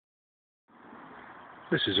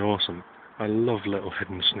This is awesome. I love little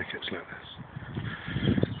hidden snippets like this.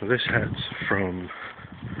 So this heads from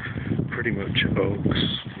pretty much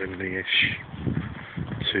Oaks, Linley-ish,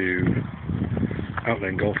 to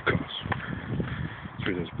Outland Golf Course,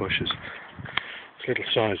 through those bushes. It's little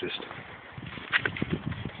sizes.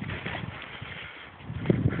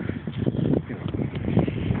 You know,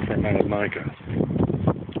 for a man of my girth.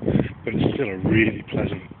 But it's still a really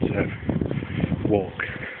pleasant walk.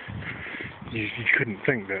 You couldn't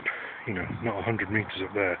think that, not 100 metres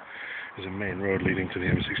up there is a main road leading to the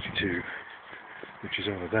M62, which is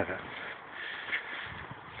over there.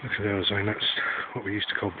 Look at those, that's what we used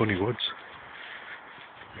to call Bunny Woods.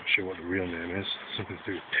 Not sure what the real name is, something to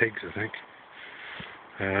do with pigs, I think.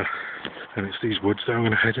 And it's these woods that I'm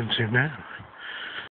going to head into now.